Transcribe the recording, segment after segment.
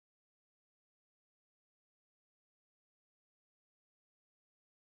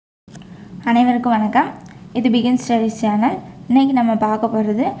அனைவருக்கும் வணக்கம். இது பிகின் ஸ்டடீஸ் சேனல். இன்றைக்கி நம்ம பார்க்க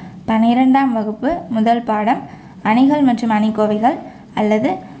போகிறது 12ஆம் வகுப்பு முதல் பாடம் அணிகள் மற்றும் அணிக்கோவைகள் அல்லது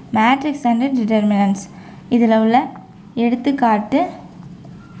மேட்ரிக்ஸ் அண்ட் டிட்டர்மினன்ட்ஸ். இதில் உள்ள எடுத்துக்காட்டு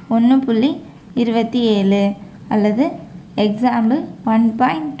 1.27 அல்லது எக்ஸாம்பிள்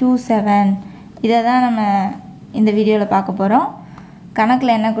 1.27. இதை தான் நம்ம இந்த வீடியோவில் பார்க்க போகிறோம்.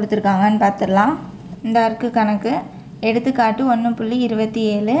 கணக்கில் என்ன கொடுத்துருக்காங்கன்னு பார்த்துடலாம். இந்த இருக்கு கணக்கு. எடுத்துக்காட்டு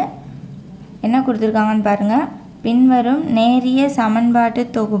 1.27 என்ன கொடுத்துருக்காங்கன்னு பாருங்கள். பின்வரும் நேரிய சமன்பாட்டு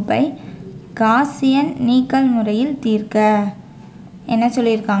தொகுப்பை காசியன் நீக்கல் முறையில் தீர்க்க. என்ன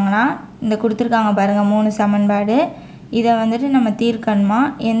சொல்லியிருக்காங்கன்னா, இந்த கொடுத்துருக்காங்க பாருங்கள் 3 சமன்பாடு. இதை வந்துட்டு நம்ம தீர்க்கணுமா,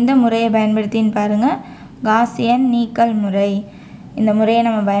 எந்த முறையை பயன்படுத்தின்னு பாருங்கள். காசியன் நீக்கல் முறை. இந்த முறையை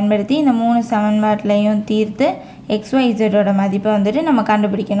நம்ம பயன்படுத்தி இந்த 3 சமன்பாட்டிலையும் தீர்த்து XYZோட மதிப்பை வந்துட்டு நம்ம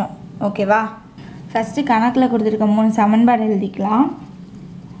கண்டுபிடிக்கணும். ஓகேவா? ஃபஸ்ட்டு கணக்கில் கொடுத்துருக்க 3 சமன்பாடு எழுதிக்கலாம்.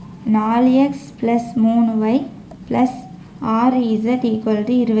 4x + 3y + 6z =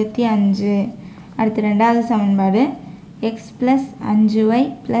 25. அடுத்து ரெண்டாவது சமன்பாடு x + 5y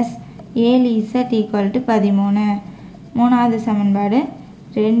 + 7z = 13. மூணாவது சமன்பாடு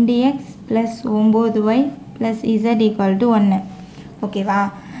 2x + 9y + z = 1. ஓகேவா?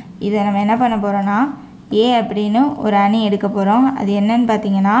 இதை நம்ம என்ன பண்ண போகிறோன்னா, A அப்படின்னு ஒரு அணி எடுக்க போகிறோம். அது என்னன்னு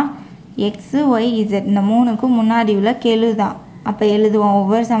பார்த்தீங்கன்னா x, y, z இந்த 3க்கும் முன்னாடி உள்ள கெழு தான். அப்போ எழுதுவோம்.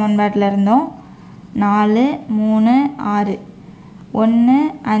 ஒவ்வொரு சமன்பாட்டில் இருந்தோம் 4, 3, 6, 1,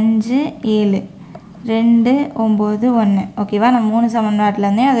 5, 7, 2, 9, 1. ஓகேவா? நம்ம 3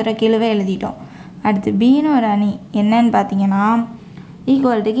 சமன்பாட்டிலேருந்தே அதோட கெழுவை எழுதிட்டோம். அடுத்து பின்னு ஒரு அணி என்னன்னு பார்த்தீங்கன்னா,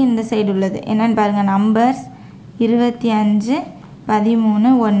 ஈக்குவல்ட்டுக்கு இந்த சைடு உள்ளது என்னன்னு பாருங்கள். நம்பர்ஸ் 25,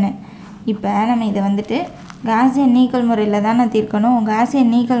 13, 1. இப்போ நம்ம இதை வந்துட்டு காசியன் நீக்கல் முறையில் தானே தீர்க்கணும்.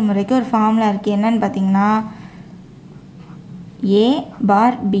 காசியன் நீக்கல் முறைக்கு ஒரு ஃபார்முலா இருக்குது. என்னன்னு பார்த்தீங்கன்னா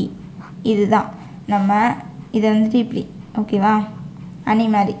A/B. இதுதான். நம்ம இதை வந்துட்டு இப்படி, ஓகேவா, அணி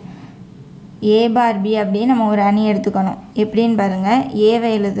மாதிரி A/B அப்படின்னு நம்ம ஒரு அணி எடுத்துக்கணும். எப்படின்னு பாருங்கள். ஏவை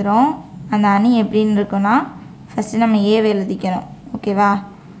எழுதுகிறோம். அந்த அணி எப்படின்னு இருக்குன்னா, ஃபஸ்ட்டு நம்ம ஏவை எழுதிக்கணும். ஓகேவா?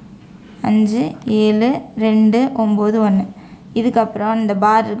 5, 7, 2, 9, 1. இதுக்கப்புறம் இந்த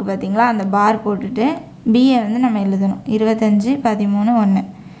பார் இருக்குது பார்த்தீங்களா, அந்த பார் போட்டுட்டு பியை வந்து நம்ம எழுதணும். 25, 13, 1.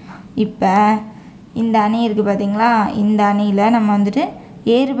 இப்போ இந்த அணி இருக்குது பார்த்தீங்களா, இந்த அணியில் நம்ம வந்துட்டு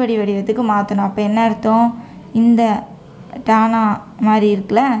ஏறுபடி வடிவத்துக்கு மாற்றணும். அப்போ என்ன அர்த்தம், இந்த டானா மாதிரி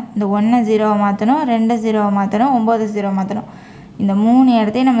இருக்குல்ல, இந்த 1 0 மாற்றணும், 2 0 மாற்றணும், 9 0 மாற்றணும். இந்த 3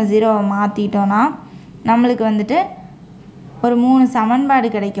 இடத்தையும் நம்ம 0 மாற்றிட்டோன்னா நம்மளுக்கு வந்துட்டு ஒரு 3 சமன்பாடு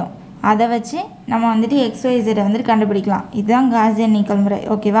கிடைக்கும். அதை வச்சு நம்ம வந்துட்டு XYZ வந்துட்டு கண்டுபிடிக்கலாம். இதுதான் காசியன் நீக்கல் முறை.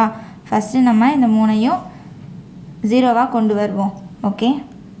 ஓகேவா? ஃபஸ்ட்டு நம்ம இந்த 3ஐயும் 0வாக கொண்டு வருவோம். ஓகே,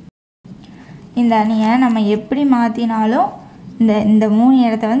 இந்த அணியை நம்ம எப்படி மாற்றினாலும் இந்த 3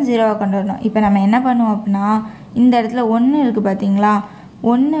 இடத்த வந்து 0வாக கொண்டு வரணும். இப்போ நம்ம என்ன பண்ணுவோம் அப்படின்னா, இந்த இடத்துல 1 இருக்குது பார்த்தீங்களா,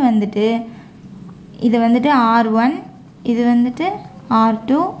 1 வந்துட்டு இது வந்துட்டு R1, இது வந்துட்டு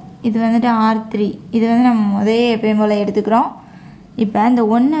R2, இது வந்துட்டு R3. இது வந்து நம்ம எப்பயும் போல் எடுத்துக்கிறோம். இப்போ இந்த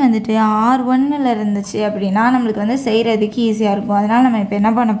 1 வந்துட்டு R1ல் இருந்துச்சு அப்படின்னா நம்மளுக்கு வந்து செய்கிறதுக்கு ஈஸியாக இருக்கும். அதனால் நம்ம இப்போ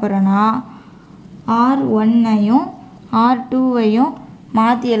என்ன பண்ண போகிறோன்னா, R1ஐயும் R2வையும்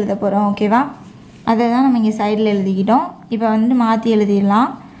மாற்றி எழுத போகிறோம். ஓகேவா? அதை தான் நம்ம இங்கே சைடில் எழுதிக்கிட்டோம். இப்போ வந்துட்டு மாற்றி எழுதிடலாம்.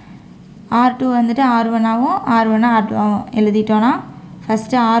 R2 வந்துட்டு R1ஆகவும் R1 R2ஆகவும் எழுதிட்டோன்னா,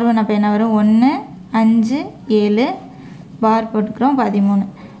 ஃபஸ்ட்டு R1 அப்போ என்ன வரும், 1, 5, 7 பார் போட்டுக்கிறோம், 13.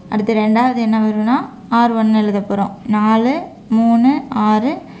 அடுத்து ரெண்டாவது என்ன வரும்னா, R1 எழுத போகிறோம். 4, 3,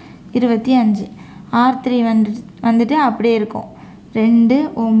 6, 25. R3 வந்துட்டு அப்படியே இருக்கும். 2,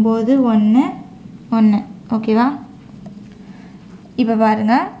 9, 1, 1. ஓகேவா? இப்போ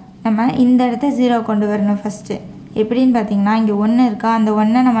பாருங்கள், நம்ம இந்த இடத்த 0 கொண்டு வரணும். ஃபஸ்ட்டு எப்படின்னு பார்த்தீங்கன்னா, இங்கே 1 இருக்கா, அந்த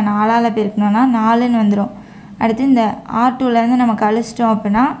 1 நம்ம 4ஆல் பெருக்கணும்னா 4ன்னு வந்துடும். அடுத்து இந்த R2லேருந்து நம்ம கழிச்சிட்டோம்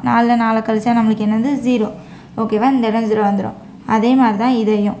அப்படின்னா 4ல் 4 கழிச்சா நம்மளுக்கு என்னது, 0. ஓகேவா? இந்த இடம் 0 வந்துடும். அதே மாதிரி தான்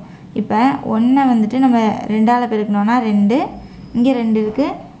இதையும். இப்போ 1 வந்துட்டு நம்ம 2ஆல் பெருக்கணும்னா 2, இங்கே 2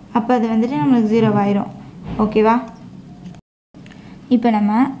 இருக்குது. அப்போ அது வந்துட்டு நம்மளுக்கு 0 ஆயிரும். ஓகேவா? இப்போ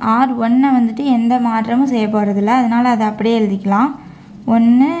நம்ம R1 வந்துட்டு எந்த மாற்றமும் செய்ய போகிறதில்ல. அதனால் அதை அப்படியே எழுதிக்கலாம்.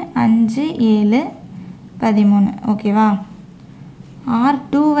 1, 5, 7, 13. ஓகேவா?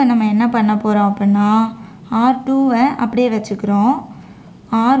 R2வை நம்ம என்ன பண்ண போகிறோம் அப்படின்னா, R2வை அப்படியே வச்சுக்கிறோம்.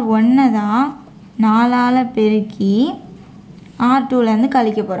 R1 தான் 4ஆல் பெருக்கி R2லேருந்து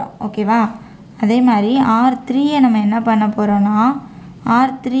கழிக்க போகிறோம். ஓகேவா? அதே மாதிரி R3யை நம்ம என்ன பண்ண போகிறோன்னா,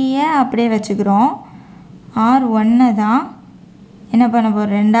 R3யை அப்படியே வச்சுக்கிறோம். R1 தான் என்ன பண்ண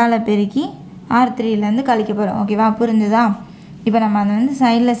போகிறோம், 2ஆல் பெருக்கி R3லேருந்து கழிக்க போகிறோம். ஓகேவா? புரிஞ்சுதா? இப்போ நம்ம அதை வந்து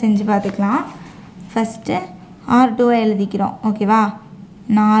சைடில் செஞ்சு பார்த்துக்கலாம். ஃபஸ்ட்டு R2வை எழுதிக்கிறோம். ஓகேவா?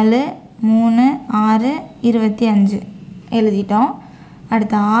 4, 3 6 25 எழுதிட்டோம்.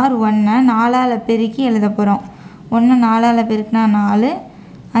 அடுத்து R1 4ஆல் பெருக்கி எழுத போகிறோம். 1 4ஆல் பெருக்குனா 4,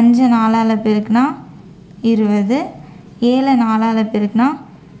 5 4ஆல் பெருக்குனா 20, 7 4ஆல் பெருக்குனா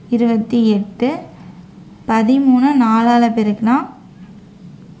 28, 13 4ஆல் பெருக்குனா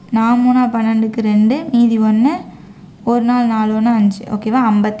 4 3 12க்கு 2, மீதி 1, 1 4 4 1 5, ஓகேவா?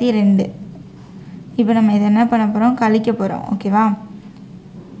 52. இப்போ நம்ம இதை என்ன பண்ண போகிறோம்? கழிக்க போகிறோம், ஓகேவா?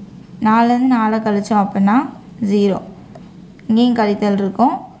 4லேருந்து 4 கழிச்சோம் அப்படின்னா 0, இங்கேயும் கழித்தல்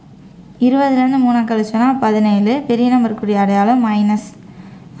இருக்கும். 20லேருந்து 3 கழிச்சோன்னா 17, பெரிய நம்பருக்குரிய அடையாளம் மைனஸ்.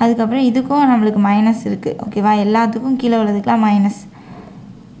 அதுக்கப்புறம் இதுக்கும் நம்மளுக்கு மைனஸ் இருக்குது, ஓகேவா? எல்லாத்துக்கும் கீழே உள்ளதுக்கெலாம் மைனஸ்.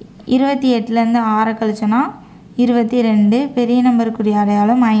 28லேருந்து 6 கழிச்சோன்னா 22, பெரிய நம்பருக்குரிய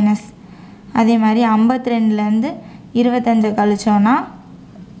அடையாளம் மைனஸ். அதே மாதிரி 52லேருந்து 25 கழிச்சோன்னா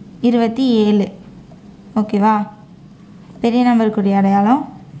 27, ஓகேவா? பெரிய நம்பருக்குரிய அடையாளம்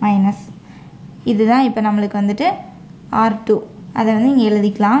மைனஸ். இதுதான் இப்போ நம்மளுக்கு வந்துட்டு R2. அதை வந்து இங்கே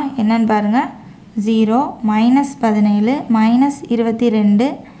எழுதிக்கலாம். என்னன்னு பாருங்கள், 0 -17 -22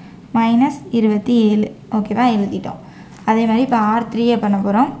 -27, ஓகேவா? எழுதிட்டோம். அதே மாதிரி இப்போ R3 பண்ண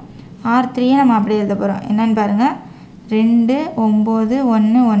போகிறோம். R3 நம்ம அப்படியே எழுத போகிறோம். என்னன்னு பாருங்கள், 2 9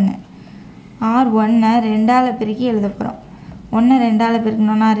 1 1. R1 2ஆல் பெருக்கி எழுத போகிறோம். 1 2ஆல்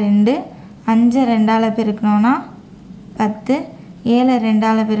பெருக்கணுன்னா 2, 5 2ஆல் பெருக்கணுன்னா 10, 7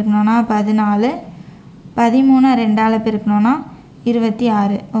 2ஆல் பெருக்கணுன்னா 14, 13 2ஆல் பெருக்கணுன்னா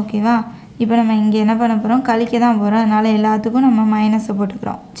 26, ஓகேவா? இப்போ நம்ம இங்கே என்ன பண்ண போகிறோம்? கழிக்க தான் போகிறோம். அதனால் எல்லாத்துக்கும் நம்ம மைனஸை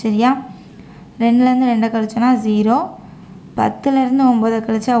போட்டுக்கிறோம், சரியா? 2லேருந்து 2 கழிச்சோன்னா 0, 10லேருந்து 9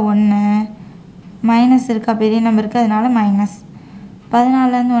 கழிச்சா 1, மைனஸ் இருக்கா பெரிய நம்பருக்கு, அதனால் மைனஸ்.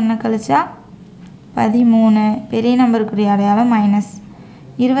 14லேருந்து 1 கழிச்சா 13, பெரிய நம்பருக்குரிய அடையாளம் மைனஸ்.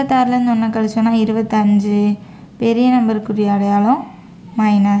 26லேருந்து 1 கழிச்சோன்னா 25, பெரிய நம்பருக்குரிய அடையாளம்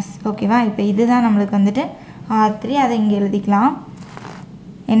மைனஸ், ஓகேவா? இப்போ இதுதான் நம்மளுக்கு வந்துட்டு R3. அதை இங்கே எழுதிக்கலாம்.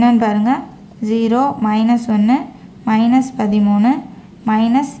 என்னன்னு பாருங்கள், 0 -1 -13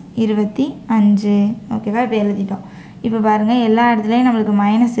 -25, ஓகேவா? இப்போ எழுதிட்டோம். இப்போ பாருங்கள், எல்லா இடத்துலையும் நம்மளுக்கு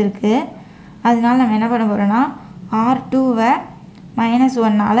மைனஸ் இருக்குது. அதனால நம்ம என்ன பண்ண போகிறோன்னா R2வை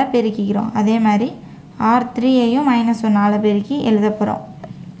 -1ஆல் பெருக்கிக்கிறோம். அதே மாதிரி R3யையும் -1ஆல் பெருக்கி எழுத போகிறோம்.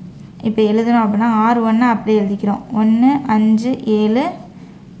 இப்போ எழுதணும் அப்படின்னா R1 அப்படியே எழுதிக்கிறோம். 1 5 7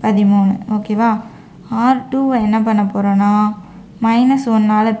 13, ஓகேவா? R2வை என்ன பண்ண போகிறோன்னா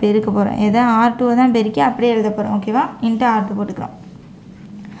 -1ஆல் பெருக்க போகிறோம். எதை? R2வை தான் பெருக்கி அப்படியே எழுத போகிறோம், ஓகேவா? இன்ட்டு R2 போட்டுக்கிறோம்.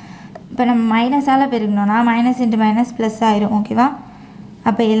 இப்போ நம்ம மைனஸால் பெருக்கணும்னா மைனஸ் இன்ட்டு மைனஸ் ப்ளஸ் ஆயிரும், ஓகேவா?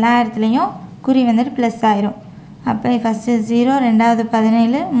 அப்போ எல்லா இடத்துலையும் குறி வந்துட்டு ப்ளஸ் ஆயிரும். அப்போ ஃபஸ்ட்டு 0, 2வது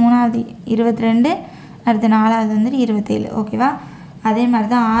 17, 3வது 22, அடுத்து 4வது வந்துட்டு 27, ஓகேவா? அதே மாதிரி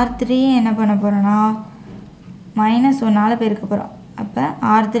தான் R3யை என்ன பண்ண போகிறோன்னா -1ஆல் பெருக்க போகிறோம். அப்போ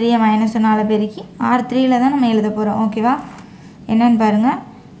R3யை -1ஆல் பெருக்கி R3யில் தான் நம்ம எழுத போகிறோம், ஓகேவா? என்னன்னு பாருங்கள்,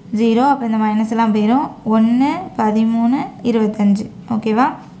 0, அப்போ இந்த மைனஸ்லாம் போயிடும். 1 13 25, ஓகேவா?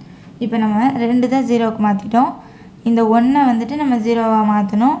 இப்போ நம்ம 2 தான் 0க்கு மாற்றிட்டோம். இந்த 1 வந்துட்டு நம்ம 0வாக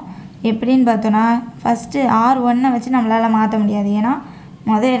மாற்றணும். எப்படின்னு பார்த்தோன்னா ஃபஸ்ட்டு R1 வச்சு நம்மளால் மாற்ற முடியாது. ஏன்னா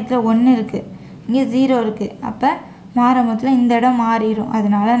மொதல் இடத்துல 1 இருக்குது, இங்கே 0 இருக்குது. அப்போ மாறும் போதில் இந்த இடம் மாறிடும்.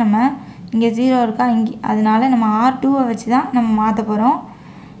 அதனால நம்ம இங்கே 0 இருக்கா, இங்கே, அதனால நம்ம R2வை வச்சு தான் நம்ம மாற்ற போகிறோம்.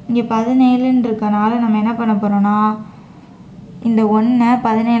 இங்கே 17ன்னு இருக்கனால நம்ம என்ன பண்ண போகிறோன்னா இந்த 1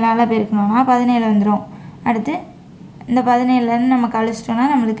 17ஆல் பெருக்கணும்னா 17 வந்துடும். அடுத்து இந்த 17லேருந்து நம்ம கழிச்சிட்டோன்னா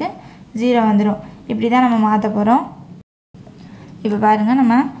நம்மளுக்கு 0 வந்துடும். இப்படி தான் நம்ம மாற்ற போகிறோம். இப்போ பாருங்கள்,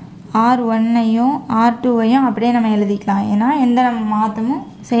 நம்ம R1ஐயும் R2வையும் அப்படியே நம்ம எழுதிக்கலாம். ஏன்னா எந்த நம்ம மாற்றமும்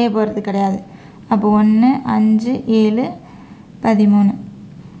செய்ய போகிறது கிடையாது. அப்போ 1 5 7 13.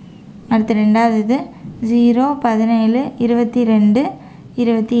 அடுத்து ரெண்டாவது இது 0 17 22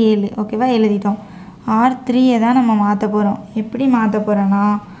 27, ஓகேவா? எழுதிட்டோம். R3யை தான் நம்ம மாற்ற போகிறோம். எப்படி மாற்ற போகிறோன்னா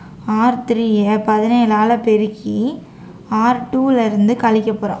R3யை 17ஆல் பெருக்கி R2லேருந்து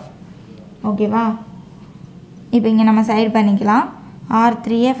கழிக்க போகிறோம், ஓகேவா? இப்போ இங்கே நம்ம சைடு பண்ணிக்கலாம்.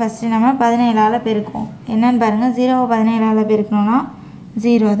 R3யை ஃபஸ்ட்டு நம்ம 17ஆல் பெருக்குவோம். என்னன்னு பாருங்கள், 0வை 17ஆல் பெருக்கணுன்னா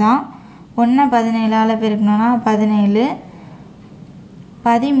 0 தான். 1 17ஆல் பெருக்கணுன்னா 17,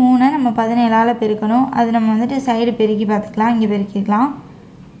 13 நம்ம 17ஆல் பெருக்கணும். அது நம்ம வந்துட்டு சைடு பெருக்கி பார்த்துக்கலாம். இங்கே பெருக்கிக்கலாம்.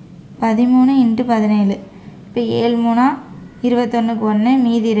 13 × 17. இப்போ 7 3 21க்கு 1,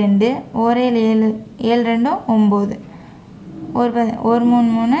 மீதி 2, 1 7 7 2 9, 1 3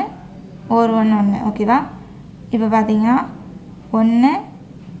 3 1 1 1, ஓகேவா? இப்போ பார்த்தீங்கன்னா 1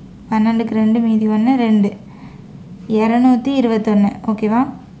 12க்கு 2, மீதி 1 2, 221, ஓகேவா?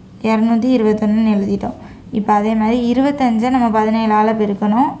 221ன்னு எழுதிட்டோம். இப்போ அதே மாதிரி 25 நம்ம 17ஆல்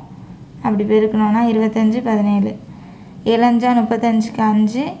பெருக்கணும். அப்படி பெருக்கணும்னா 25 17, 7 5 35க்கு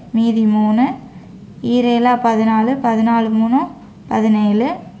 5 மீதி 3 7 14 14 3 17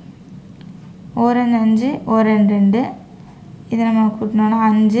 1 5 1 2 இதை நம்ம கூட்டினோன்னா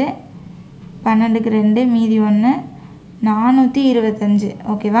 5 12க்கு 2 மீதி 1 425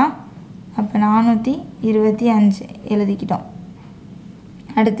 ஓகேவா அப்போ 425 எழுதிக்கிட்டோம்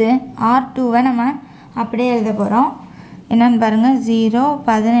அடுத்து R2வை நம்ம அப்படியே எழுத போகிறோம் என்னன்னு பாருங்கள் 0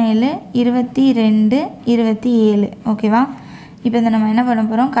 17 22 27 ஓகேவா இப்போ இதை நம்ம என்ன பண்ண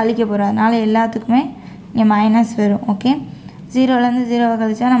போகிறோம் கழிக்க போகிறோம் அதனால் எல்லாத்துக்குமே இங்கே மைனஸ் வரும் ஓகே 0லேருந்து 0வை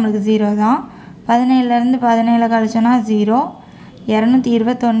கழிச்சா நம்மளுக்கு 0 தான் 17லேருந்து 17 கழிச்சோன்னா 0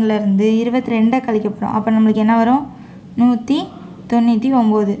 221லேருந்து 22 கழிக்க போகிறோம் அப்போ நம்மளுக்கு என்ன வரும்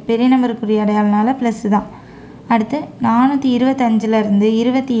 199 பெரிய நம்பருக்குரிய அடையாளனால ப்ளஸ் தான் அடுத்து 425லேருந்து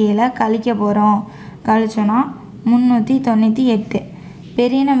 27 கழிக்க போகிறோம் கழிச்சோன்னா 398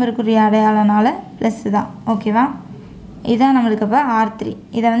 பெரிய நம்பருக்குரிய அடையாளனால ப்ளஸ் தான் ஓகேவா இதான் நம்மளுக்கு அப்போ R3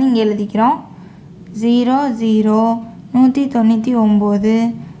 இதை வந்து இங்கே எழுதிக்கிறோம் 0 0 199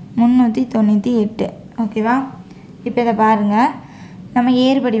 398 ஓகேவா இப்போ இதை பாருங்கள் நம்ம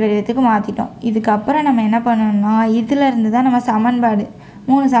ஏறுபடி வடிவத்துக்கு மாற்றிட்டோம் இதுக்கப்புறம் நம்ம என்ன பண்ணணும்னா இதிலேருந்து தான் நம்ம சமன்பாடு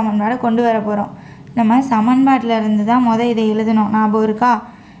 3 சமன்பாடை கொண்டு வர போகிறோம் நம்ம சமன்பாட்டில் இருந்து தான் இதை எழுதணும் ஞாபகம் இருக்கா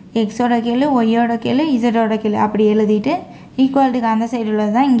எக்ஸோட கேளு ஒய்யோட கேளு இசட்டோட கேளு அப்படி எழுதிட்டு ஈக்குவாலிட்டிக்கு அந்த சைடு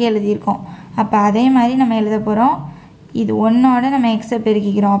உள்ளது தான் இங்கே எழுதியிருக்கோம் அப்போ அதே மாதிரி நம்ம எழுத போகிறோம் இது 1ஓட நம்ம எக்ஸை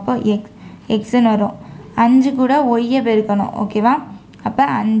பெருக்கிக்கிறோம் அப்போ எக்ஸ்ன்னு வரும் 5 கூட ஒய்யை பெருக்கணும் ஓகேவா அப்போ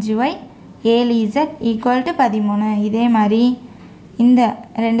 5y 7z = 13 இதே மாதிரி இந்த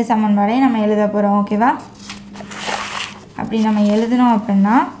 2 சமன்பாடையும் நம்ம எழுத போகிறோம் ஓகேவா அப்படி நம்ம எழுதணும்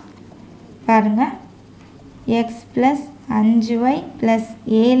அப்படின்னா பாருங்கள் x + 5y +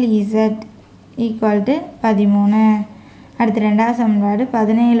 7z = 13 அடுத்து ரெண்டாவது சமன்பாடு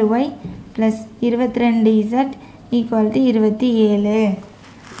 17y + 22z = 27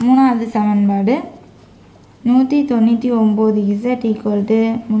 மூணாவது சமன்பாடு 199z =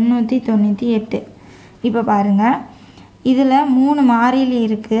 398 இப்போ பாருங்கள் இதில் 3 மாறிலி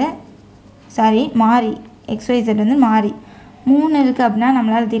இருக்குது மாறி xyz வந்து மாறி 3 இருக்குது அப்படின்னா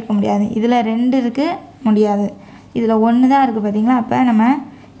நம்மளால் தீர்க்க முடியாது இதில் 2 இருக்குது முடியாது இதில் 1 தான் இருக்குது பார்த்தீங்களா அப்போ நம்ம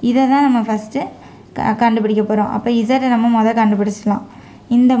இதை தான் நம்ம ஃபஸ்ட்டு கண்டுபிடிக்க போகிறோம் அப்போ இசட்டை நம்ம கண்டுபிடிச்சிடலாம்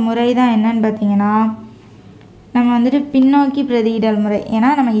இந்த முறை தான் என்னன்னு பார்த்தீங்கன்னா நம்ம வந்துட்டு பின்னோக்கி பிரதியிடல் முறை ஏன்னா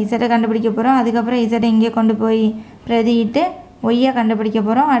நம்ம இசட்டை கண்டுபிடிக்க போகிறோம் அதுக்கப்புறம் இசட்டை இங்கே கொண்டு போய் பிரதியிட்டு ஒய்யை கண்டுபிடிக்க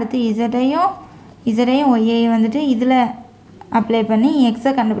போகிறோம் அடுத்து இசட்டையும் ஒய்யையும் வந்துட்டு இதில் அப்ளை பண்ணி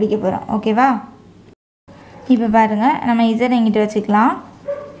எக்ஸை கண்டுபிடிக்க போகிறோம் ஓகேவா இப்போ பாருங்கள் நம்ம இசட்டை இங்கிட்டு வச்சுக்கலாம்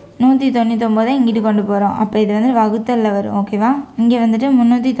 199 இங்கிட்டு கொண்டு போகிறோம் அப்போ இது வந்து வகுத்தலில் வரும் ஓகேவா இங்கே வந்துட்டு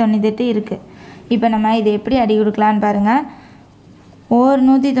 398 இருக்குது இப்போ நம்ம இதை எப்படி அடி கொடுக்கலான்னு பாருங்கள் ஒரு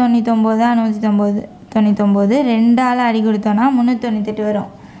 199 2ஆல் அடி கொடுத்தோன்னா 398 வரும்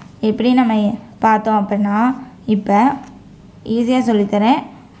எப்படி நம்ம பார்த்தோம் அப்படின்னா இப்போ ஈஸியாக சொல்லித்தரேன்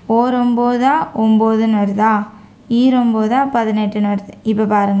 9 9ன்னு வருதா 9 18ன்னு வருது இப்போ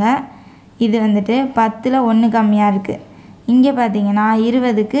பாருங்கள் இது வந்துட்டு 10ல் 1 கம்மியாக இருக்குது இங்கே பார்த்தீங்கன்னா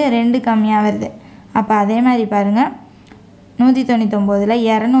 20க்கு 2 கம்மியாக வருது அப்போ அதே மாதிரி பாருங்கள் 199ல்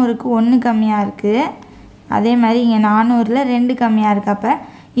 200க்கு 1 கம்மியாக இருக்குது அதே மாதிரி இங்கே 400ல் 2 கம்மியாக இருக்குது அப்போ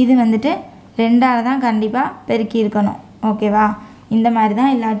இது வந்துட்டு 2ஆல் தான் கண்டிப்பாக பெருக்கி இருக்கணும் ஓகேவா இந்த மாதிரி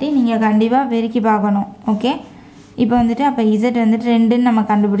தான் இல்லாட்டி நீங்கள் கண்டிப்பாக பெருக்கி பார்க்கணும் ஓகே இப்போ வந்துட்டு அப்போ இசட் வந்துட்டு 2ன்னு நம்ம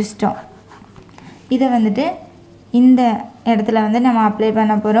கண்டுபிடிச்சிட்டோம் இதை வந்துட்டு இந்த இடத்துல வந்து நம்ம அப்ளை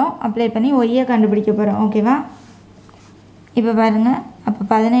பண்ண போகிறோம் அப்ளை பண்ணி ஒய்யை கண்டுபிடிக்க போகிறோம் ஓகேவா இப்போ பாருங்கள் அப்போ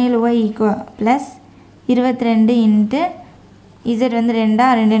 17y + 22 × இசட் வந்து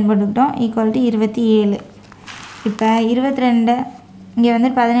 2ன்னு போட்டுக்கிட்டோம் = 27 இப்போ 22 இங்கே வந்து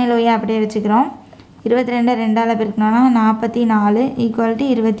 17y அப்படியே வச்சுக்கிறோம் 22 2ஆல் பெருக்கணும்னா 44 =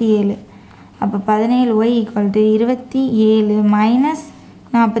 27 அப்போ 17y = 27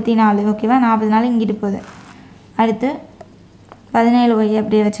 - 44 ஓகேவா 44 இங்கிட்டு போகுது அடுத்து 17y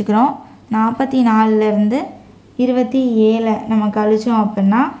அப்படியே வச்சுக்கிறோம் 44லேருந்து 27 நம்ம கழிச்சோம்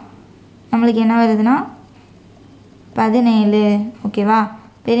அப்படின்னா நம்மளுக்கு என்ன வருதுன்னா 17 ஓகேவா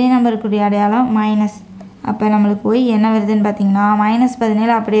பெரிய நம்பருக்குரிய அடையாளம் மைனஸ் அப்போ நம்மளுக்கு போய் என்ன வருதுன்னு பார்த்தீங்கன்னா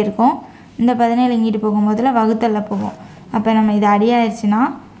 -17 அப்படியே இருக்கும் இந்த 17 இங்கிட்டு போகும்போதில் வகுத்தலில் போகும் அப்போ நம்ம இது அடியாயிருச்சுன்னா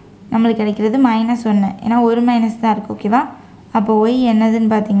நம்மளுக்கு கிடைக்கிறது -1 ஏன்னா ஒரு மைனஸ் தான் இருக்குது ஓகேவா அப்போ ஒய்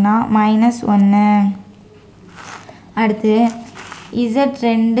என்னதுன்னு பார்த்தீங்கன்னா -1 அடுத்து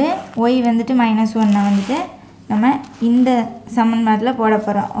z2 ஒய் வந்துட்டு -1 வந்துட்டு நம்ம இந்த சமன்பாட்டில் போட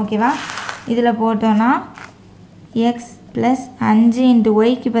போகிறோம் ஓகேவா இதில் போட்டோன்னா x + 5 ×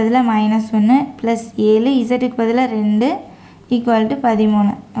 ஒய்க்கு பதிலாக -1 + 7 இசட்டுக்கு பதிலாக 2 =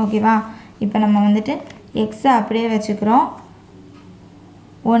 13 ஓகேவா இப்போ நம்ம வந்துட்டு எக்ஸை அப்படியே வச்சுக்கிறோம்.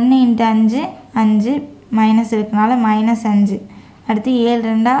 1 × 5 5 மைனஸ் இருக்கனால -5. அடுத்து 7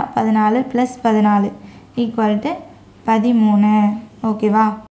 2 14 + 14 = 13. ஓகேவா?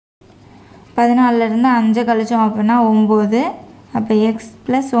 14லேருந்து 5 கழிச்சோம் அப்படின்னா 9. அப்போ எக்ஸ்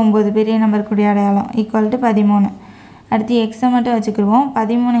 + 9 பெரிய நம்பர் கூடிய அடையாளம் = 13. அடுத்து எக்ஸை மட்டும் வச்சுக்கிடுவோம்.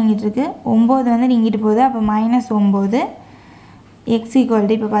 13 இங்கிட்டு இருக்குது, 9 வந்து இங்கிட்டு போகுது, அப்போ -9. எக்ஸ் =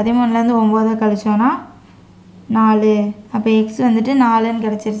 இப்போ 13லேருந்து 9 கழிச்சோன்னா 4. அப்போ எக்ஸ் வந்துட்டு 4ன்னு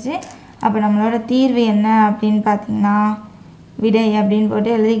கிடச்சிருச்சு. அப்போ நம்மளோட தீர்வு என்ன அப்படின்னு பார்த்தீங்கன்னா விடை அப்படின்னு போட்டு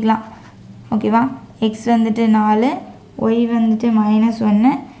எழுதிக்கலாம். ஓகேவா? எக்ஸ் வந்துட்டு 4, ஒய் வந்துட்டு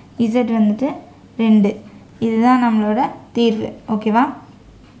 -1, இசட் வந்துட்டு 2. இதுதான் நம்மளோட தீர்வு. ஓகேவா?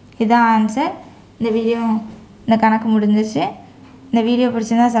 இதுதான் ஆன்சர். இந்த கணக்கு முடிஞ்சிச்சு. இந்த வீடியோ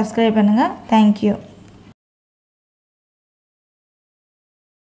பிடிச்சிருந்தா சப்ஸ்கிரைப் பண்ணுங்கள். தேங்க்யூ.